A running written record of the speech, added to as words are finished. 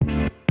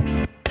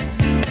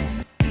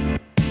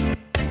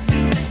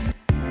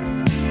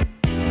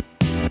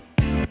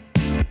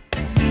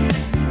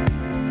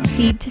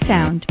Seed to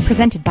Sound,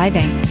 presented by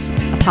Banks,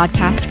 a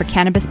podcast for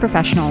cannabis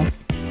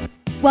professionals.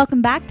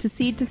 Welcome back to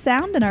Seed to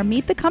Sound and our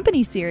Meet the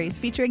Company series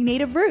featuring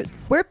Native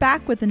Roots. We're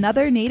back with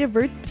another Native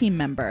Roots team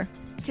member.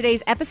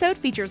 Today's episode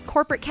features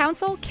Corporate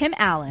Counsel Kim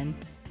Allen.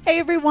 Hey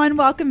everyone,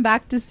 welcome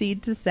back to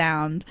Seed to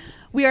Sound.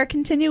 We are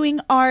continuing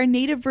our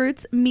Native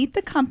Roots Meet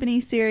the Company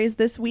series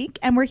this week,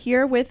 and we're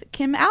here with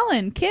Kim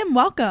Allen. Kim,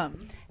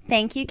 welcome.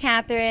 Thank you,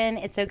 Catherine.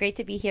 It's so great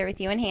to be here with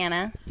you and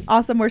Hannah.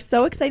 Awesome. We're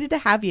so excited to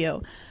have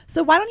you.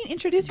 So why don't you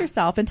introduce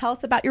yourself and tell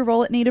us about your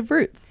role at Native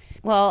Roots?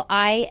 Well,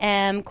 I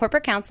am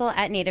corporate counsel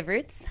at Native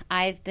Roots.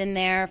 I've been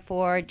there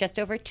for just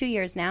over 2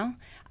 years now.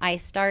 I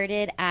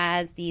started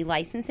as the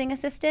licensing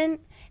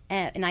assistant,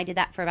 and I did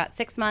that for about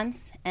 6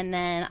 months. And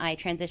then I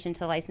transitioned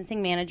to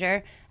licensing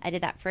manager. I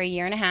did that for 1.5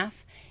 years.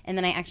 And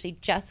then I actually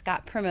just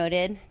got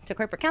promoted to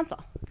corporate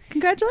counsel.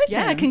 Congratulations.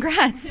 Yeah,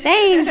 congrats.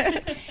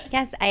 Thanks.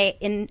 Yes,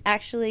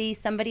 actually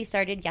somebody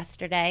started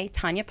yesterday,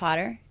 Tanya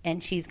Potter,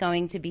 and she's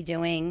going to be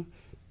doing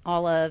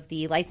all of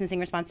the licensing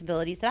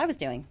responsibilities that I was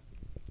doing.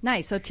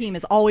 Nice. So team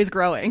is always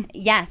growing.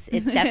 Yes,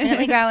 it's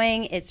definitely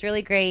growing. It's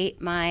really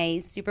great. My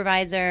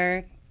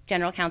supervisor,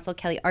 General Counsel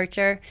Kelly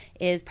Archer,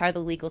 is part of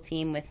the legal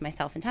team with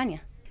myself and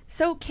Tanya.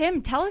 So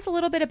Kim, tell us a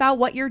little bit about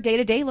what your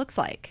day-to-day looks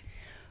like.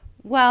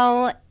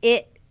 Well,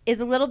 it is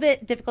a little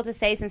bit difficult to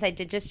say since I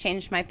did just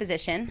change my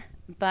position,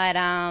 but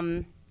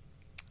my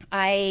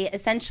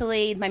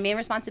main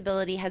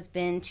responsibility has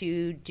been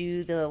to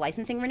do the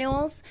licensing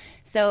renewals.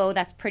 So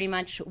that's pretty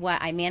much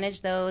what I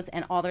manage those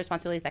and all the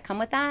responsibilities that come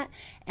with that.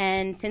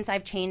 And since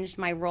I've changed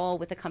my role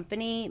with the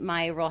company,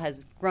 my role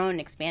has grown and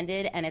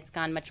expanded, and it's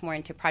gone much more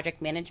into project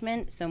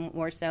management. So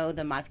more so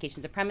the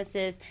modifications of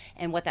premises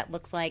and what that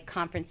looks like,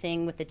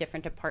 conferencing with the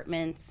different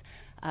departments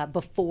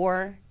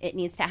before it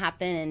needs to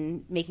happen,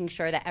 and making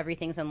sure that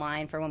everything's in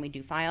line for when we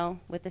do file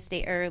with the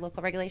state or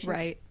local regulation.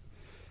 Right.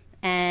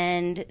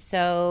 And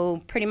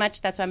so pretty much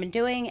that's what I've been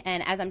doing.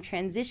 And as I'm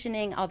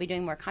transitioning, I'll be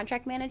doing more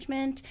contract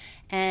management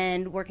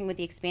and working with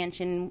the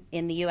expansion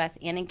in the U.S.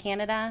 and in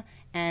Canada,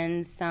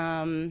 and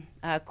some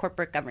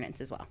corporate governance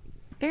as well.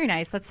 Very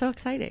nice. That's so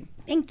exciting.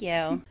 Thank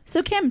you.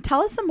 So Kim,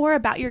 tell us some more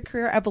about your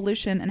career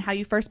evolution and how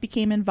you first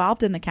became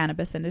involved in the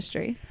cannabis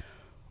industry.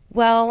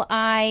 Well,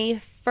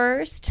 I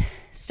first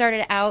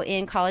started out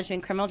in college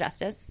doing criminal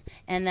justice,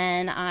 and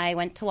then I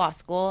went to law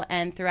school,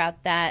 and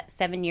throughout that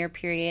 7-year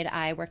period,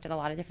 I worked at a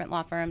lot of different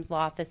law firms,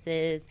 law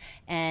offices,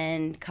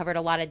 and covered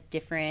a lot of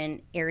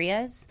different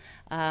areas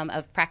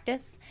of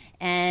practice.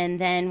 And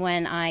then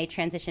when I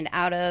transitioned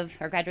out of,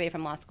 or graduated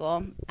from law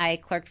school, I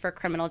clerked for a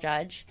criminal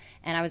judge,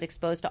 and I was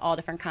exposed to all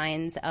different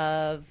kinds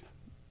of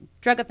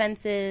drug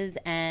offenses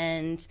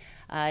and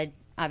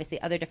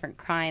obviously other different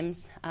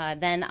crimes.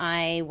 Then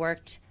I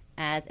worked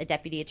as a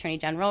deputy attorney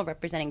general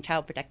representing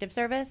Child Protective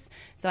Service.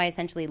 So I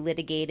essentially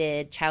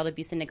litigated child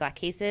abuse and neglect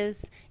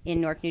cases in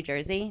Newark, New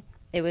Jersey.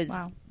 It was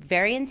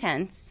very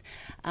intense.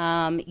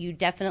 You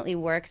definitely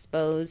were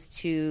exposed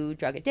to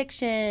drug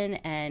addiction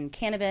and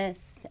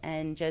cannabis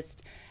and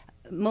just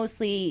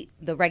mostly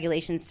the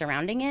regulations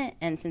surrounding it.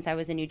 And since I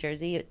was in New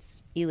Jersey,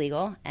 it's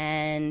illegal.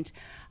 And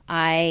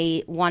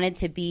I wanted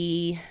to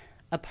be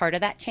a part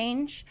of that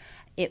change.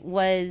 It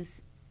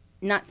was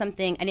not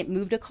something, I didn't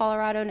move to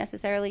Colorado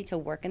necessarily to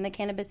work in the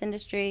cannabis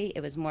industry.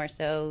 It was more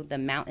so the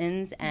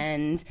mountains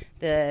and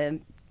the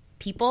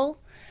people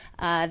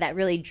that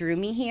really drew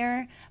me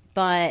here.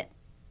 But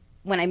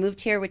when I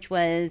moved here, which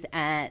was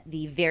at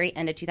the very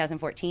end of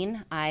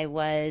 2014, I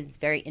was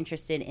very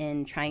interested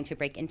in trying to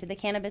break into the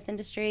cannabis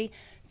industry.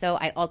 So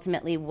I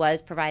ultimately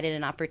was provided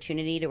an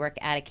opportunity to work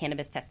at a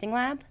cannabis testing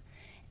lab.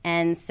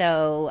 And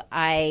so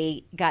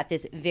I got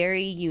this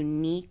very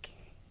unique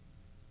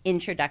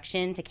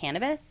introduction to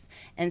cannabis,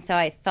 and so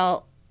I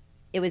felt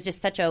it was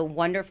just such a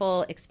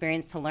wonderful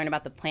experience to learn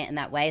about the plant in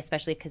that way,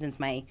 especially because since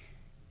my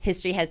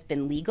history has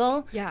been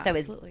legal, so it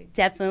was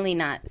definitely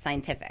not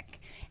scientific.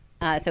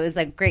 So it was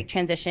a great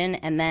transition,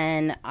 and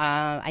then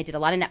I did a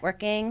lot of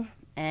networking,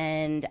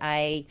 and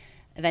I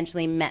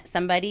eventually met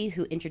somebody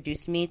who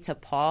introduced me to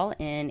Paul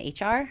in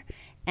HR,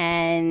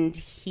 and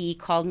he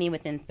called me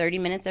within 30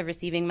 minutes of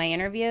receiving my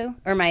interview,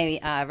 or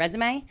my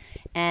resume,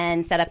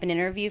 and set up an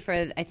interview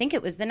for, I think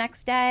it was the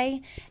next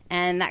day.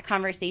 And that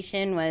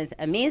conversation was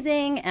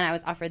amazing, and I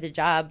was offered the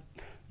job,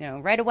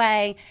 right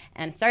away,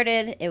 and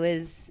started.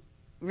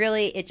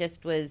 It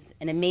just was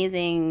an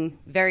amazing,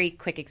 very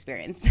quick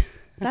experience.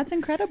 That's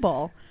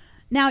incredible.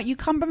 Now, you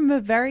come from a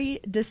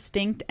very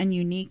distinct and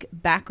unique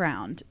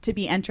background to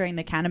be entering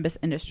the cannabis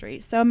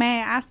industry. So may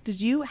I ask,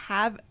 did you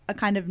have a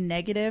kind of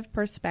negative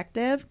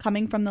perspective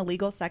coming from the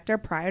legal sector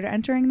prior to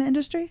entering the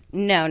industry?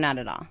 No, not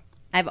at all.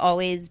 I've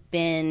always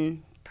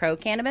been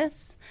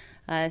pro-cannabis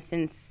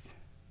since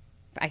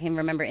I can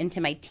remember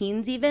into my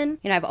teens even.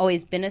 I've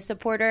always been a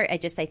supporter. I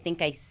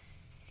think I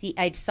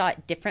saw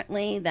it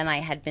differently than I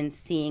had been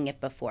seeing it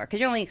before, because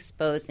you're only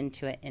exposed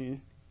into it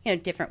in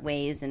different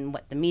ways and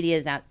what the media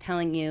is out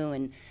telling you,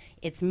 and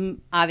it's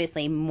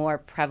obviously more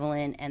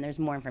prevalent and there's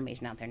more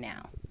information out there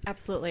now.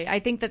 Absolutely. I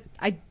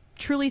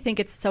truly think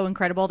it's so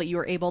incredible that you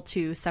were able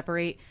to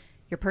separate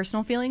your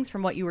personal feelings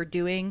from what you were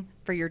doing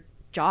for your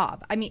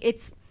job. I mean,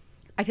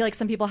 I feel like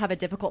some people have a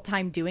difficult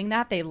time doing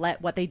that. They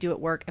let what they do at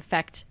work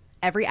affect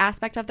every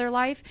aspect of their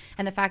life.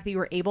 And the fact that you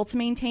were able to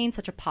maintain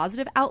such a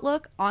positive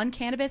outlook on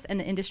cannabis and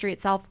the industry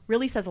itself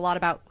really says a lot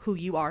about who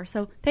you are.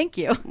 So thank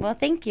you. Well,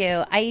 thank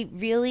you. I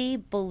really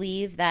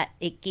believe that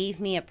it gave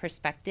me a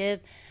perspective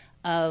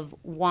of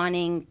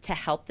wanting to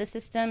help the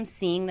system,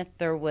 seeing that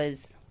there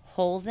was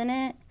holes in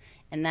it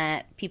and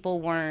that people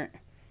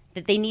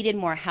that they needed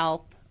more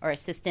help or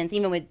assistance,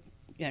 even with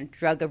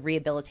drug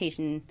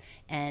rehabilitation.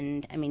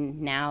 And I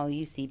mean, now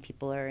you see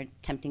people are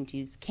attempting to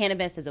use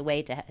cannabis as a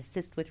way to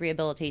assist with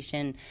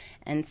rehabilitation.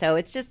 And so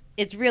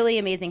it's really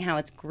amazing how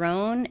it's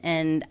grown.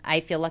 And I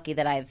feel lucky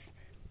that I've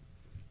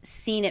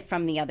seen it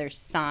from the other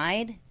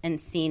side and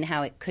seen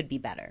how it could be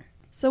better.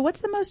 So what's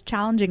the most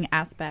challenging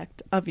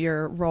aspect of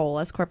your role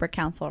as corporate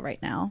counsel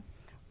right now?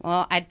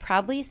 Well, I'd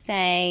probably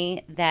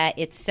say that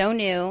it's so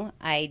new.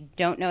 I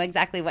don't know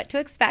exactly what to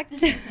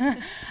expect.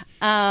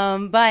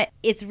 But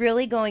it's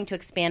really going to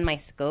expand my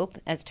scope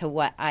as to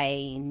what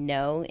I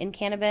know in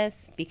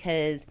cannabis,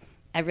 because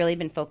I've really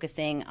been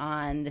focusing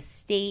on the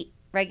state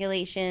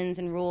regulations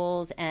and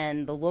rules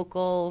and the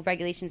local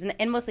regulations.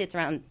 And mostly it's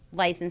around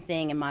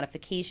licensing and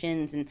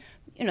modifications and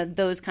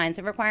those kinds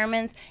of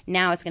requirements.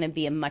 Now it's going to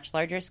be a much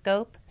larger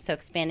scope, so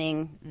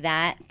expanding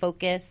that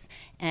focus,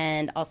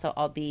 and also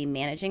I'll be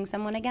managing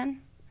someone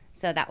again.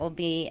 So that will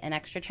be an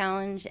extra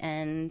challenge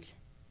and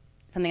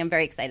something I'm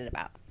very excited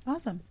about.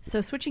 Awesome. So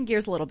switching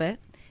gears a little bit,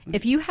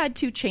 if you had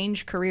to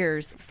change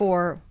careers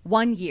for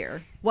 1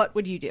 year, what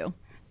would you do?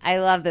 I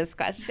love this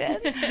question.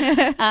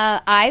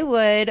 I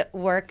would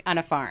work on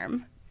a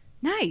farm.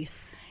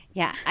 Nice.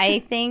 Yeah, I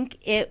think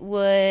it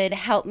would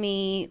help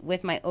me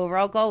with my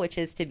overall goal, which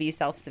is to be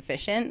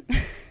self-sufficient.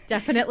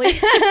 Definitely.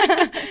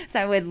 So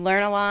I would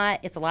learn a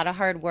lot. It's a lot of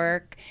hard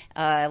work,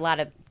 a lot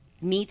of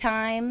me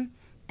time.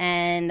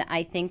 And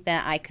I think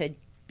that I could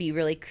be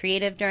really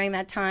creative during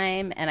that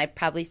time. And I'd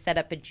probably set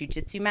up a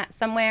jiu-jitsu mat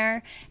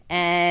somewhere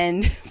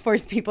and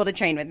force people to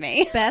train with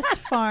me. Best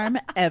farm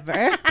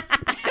ever.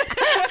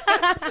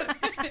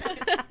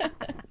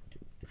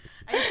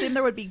 I assume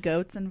there would be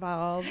goats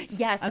involved.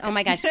 Yes. Okay. Oh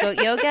my gosh,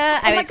 goat yoga.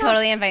 I would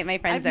totally invite my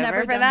friends I've over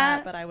never for done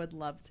that. but I would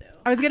love to.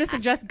 I was going to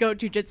suggest goat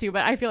jujitsu,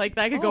 but I feel like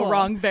that could go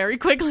wrong very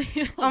quickly.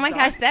 Oh my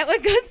gosh, that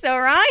would go so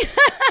wrong.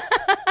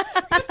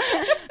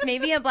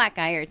 Maybe a black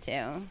eye or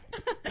two.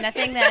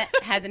 Nothing that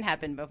hasn't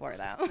happened before,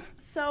 though.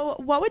 So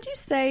what would you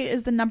say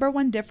is the number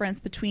one difference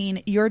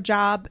between your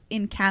job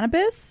in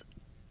cannabis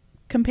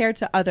compared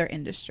to other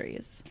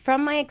industries?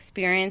 From my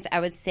experience, I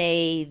would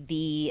say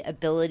the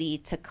ability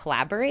to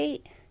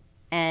collaborate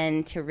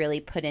and to really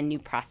put in new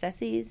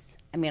processes.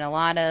 I mean, a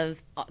lot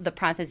of the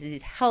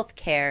processes,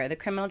 healthcare, the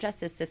criminal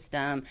justice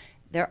system,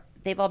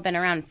 they've all been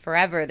around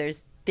forever.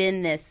 There's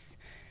been this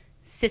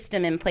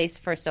system in place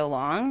for so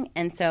long.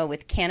 And so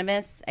with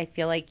cannabis, I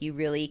feel like you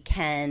really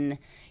can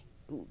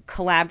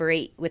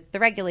collaborate with the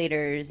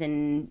regulators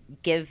and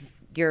give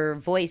your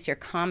voice, your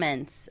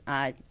comments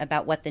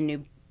about what the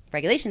new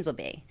regulations will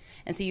be.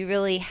 And so you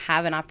really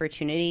have an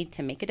opportunity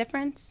to make a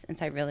difference. And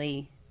so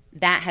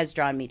that has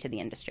drawn me to the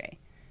industry.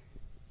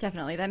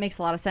 Definitely. That makes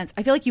a lot of sense.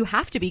 I feel like you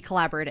have to be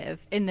collaborative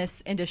in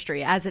this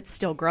industry as it's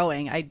still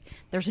growing.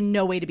 There's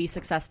no way to be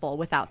successful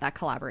without that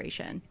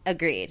collaboration.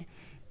 Agreed.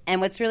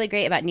 And what's really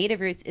great about Native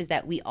Roots is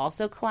that we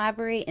also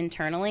collaborate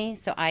internally.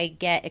 So I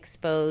get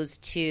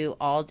exposed to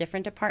all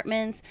different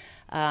departments.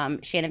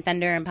 Shannon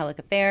Fender in Public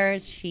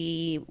Affairs,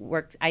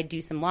 I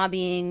do some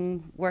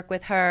lobbying work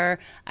with her.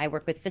 I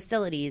work with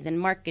facilities and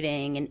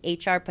marketing, and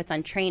HR puts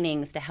on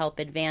trainings to help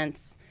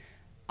advance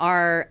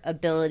our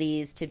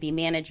abilities to be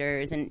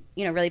managers, and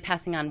really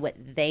passing on what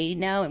they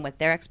know and what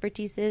their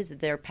expertise is.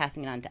 They're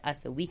passing it on to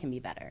us so we can be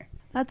better.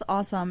 That's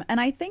awesome.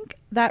 And I think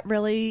that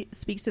really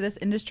speaks to this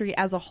industry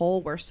as a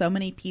whole, where so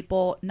many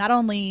people not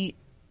only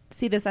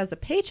see this as a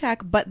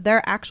paycheck, but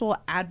they're actual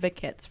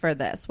advocates for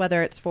this,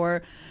 whether it's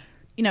for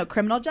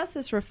criminal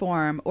justice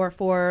reform or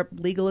for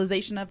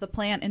legalization of the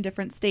plant in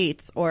different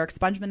states or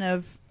expungement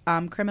of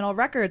criminal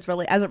records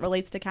really as it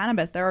relates to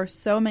cannabis. There are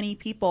so many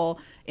people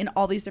in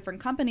all these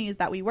different companies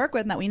that we work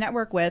with and that we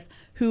network with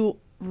who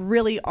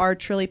really are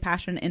truly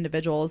passionate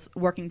individuals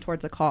working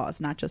towards a cause,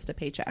 not just a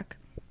paycheck.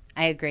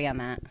 I agree on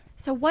that.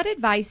 So what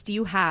advice do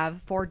you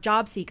have for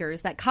job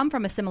seekers that come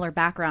from a similar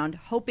background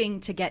hoping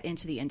to get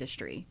into the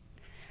industry?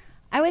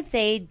 I would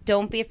say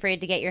don't be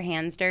afraid to get your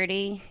hands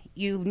dirty.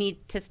 You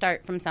need to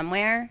start from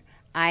somewhere.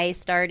 I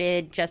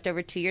started just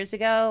over 2 years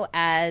ago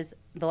as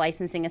the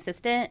licensing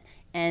assistant,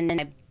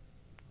 and I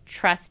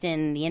trust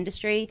in the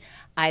industry,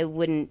 I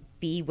wouldn't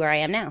be where I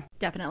am now.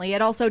 Definitely.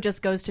 It also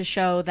just goes to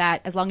show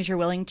that as long as you're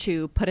willing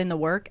to put in the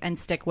work and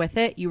stick with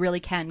it, you really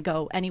can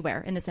go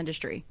anywhere in this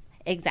industry.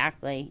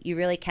 Exactly. You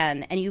really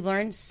can. And you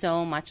learn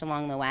so much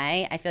along the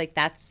way. I feel like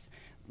that's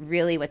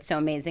really what's so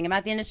amazing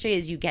about the industry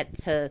is you get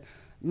to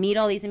meet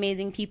all these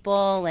amazing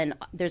people, and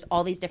there's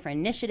all these different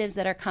initiatives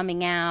that are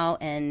coming out,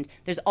 and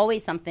there's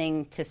always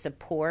something to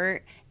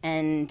support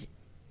and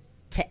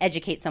to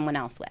educate someone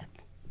else with.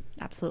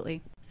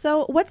 Absolutely.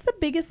 So, what's the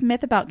biggest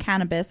myth about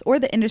cannabis or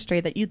the industry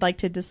that you'd like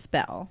to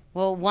dispel?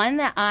 Well, one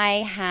that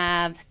I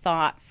have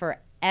thought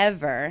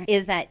forever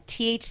is that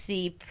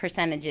THC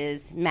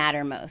percentages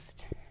matter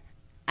most.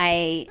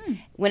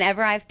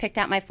 Whenever I've picked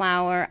out my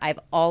flower, I've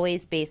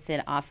always based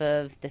it off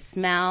of the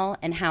smell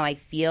and how I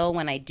feel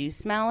when I do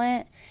smell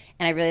it.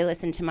 And I really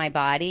listen to my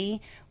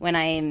body when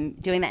I'm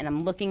doing that, and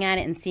I'm looking at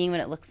it and seeing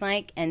what it looks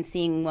like and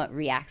seeing what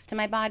reacts to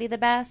my body the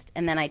best,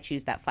 and then I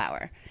choose that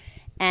flower.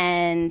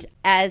 And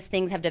as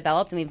things have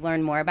developed and we've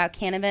learned more about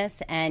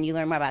cannabis and you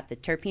learn more about the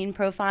terpene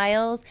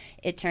profiles,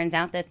 it turns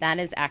out that that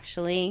is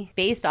actually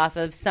based off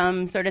of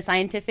some sort of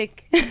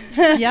scientific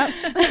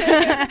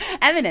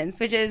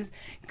evidence, which is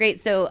great.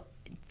 So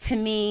to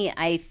me,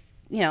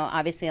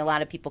 obviously a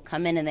lot of people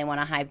come in and they want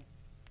a high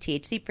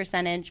THC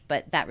percentage,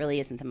 but that really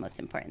isn't the most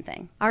important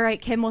thing. All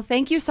right, Kim. Well,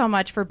 thank you so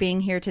much for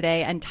being here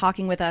today and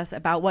talking with us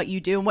about what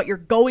you do and what you're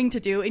going to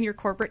do in your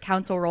corporate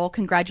counsel role.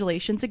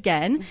 Congratulations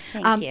again.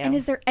 Thank you. And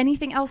is there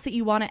anything else that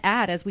you want to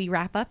add as we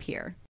wrap up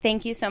here?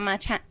 Thank you so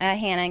much,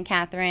 Hannah and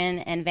Catherine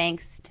and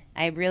Vangst.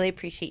 I really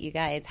appreciate you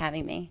guys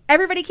having me.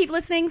 Everybody keep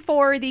listening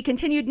for the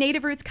continued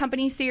Native Roots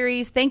Company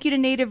series. Thank you to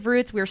Native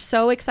Roots. We're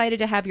so excited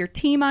to have your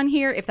team on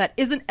here, if that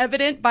isn't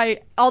evident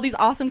by all these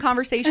awesome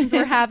conversations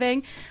we're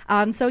having.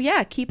 So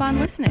yeah, keep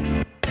on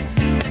listening.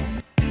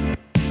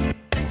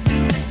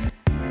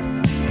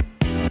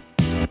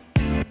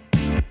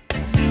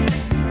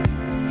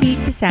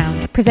 Seed to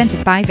Sound,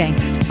 presented by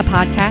Vangst, a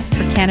podcast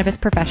for cannabis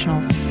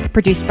professionals.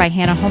 Produced by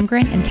Hannah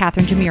Holmgren and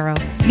Catherine Jamiro.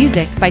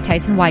 Music by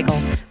Tyson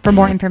Weigel. For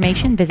more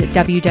information, visit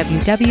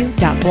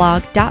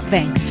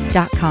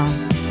www.blog.vangst.com.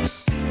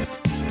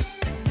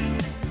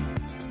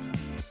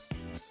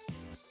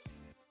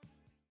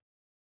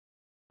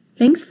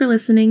 Thanks for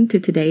listening to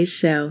today's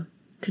show.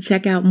 To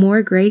check out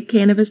more great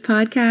cannabis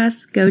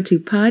podcasts, go to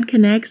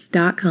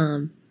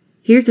podconnects.com.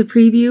 Here's a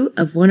preview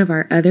of one of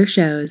our other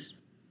shows.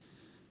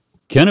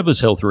 Cannabis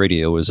Health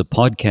Radio is a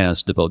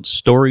podcast about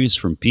stories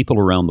from people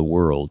around the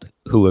world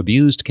who have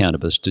used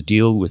cannabis to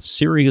deal with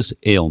serious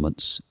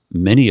ailments,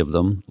 many of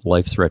them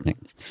life-threatening.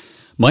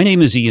 My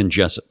name is Ian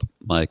Jessup.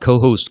 My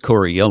co-host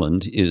Corey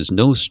Yelland is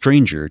no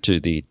stranger to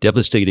the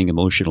devastating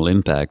emotional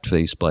impact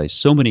faced by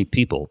so many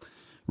people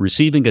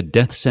receiving a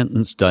death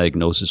sentence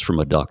diagnosis from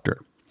a doctor.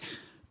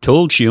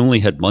 Told she only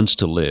had months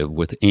to live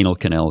with anal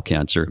canal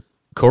cancer,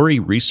 Corey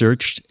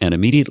researched and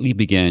immediately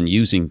began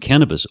using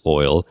cannabis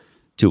oil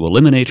to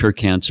eliminate her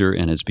cancer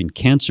and has been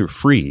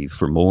cancer-free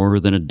for more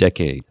than a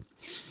decade.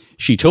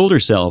 She told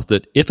herself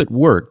that if it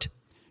worked,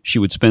 she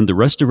would spend the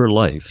rest of her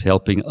life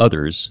helping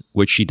others,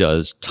 which she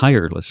does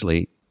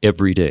tirelessly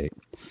every day.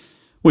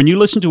 When you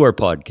listen to our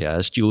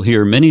podcast, you'll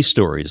hear many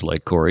stories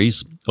like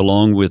Corey's,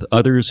 along with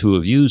others who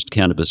have used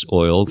cannabis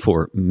oil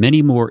for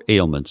many more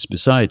ailments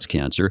besides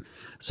cancer,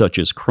 such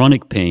as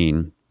chronic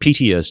pain,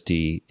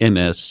 PTSD,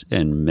 MS,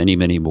 and many,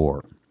 many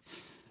more.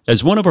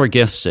 As one of our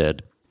guests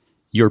said,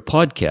 "Your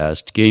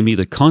podcast gave me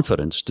the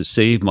confidence to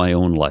save my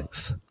own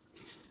life."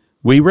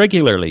 We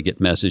regularly get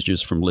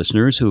messages from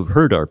listeners who have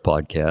heard our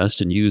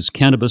podcast and use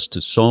cannabis to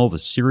solve a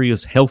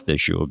serious health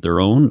issue of their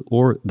own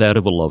or that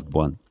of a loved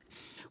one.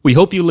 We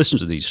hope you listen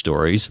to these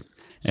stories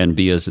and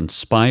be as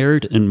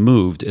inspired and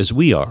moved as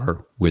we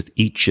are with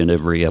each and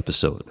every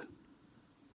episode.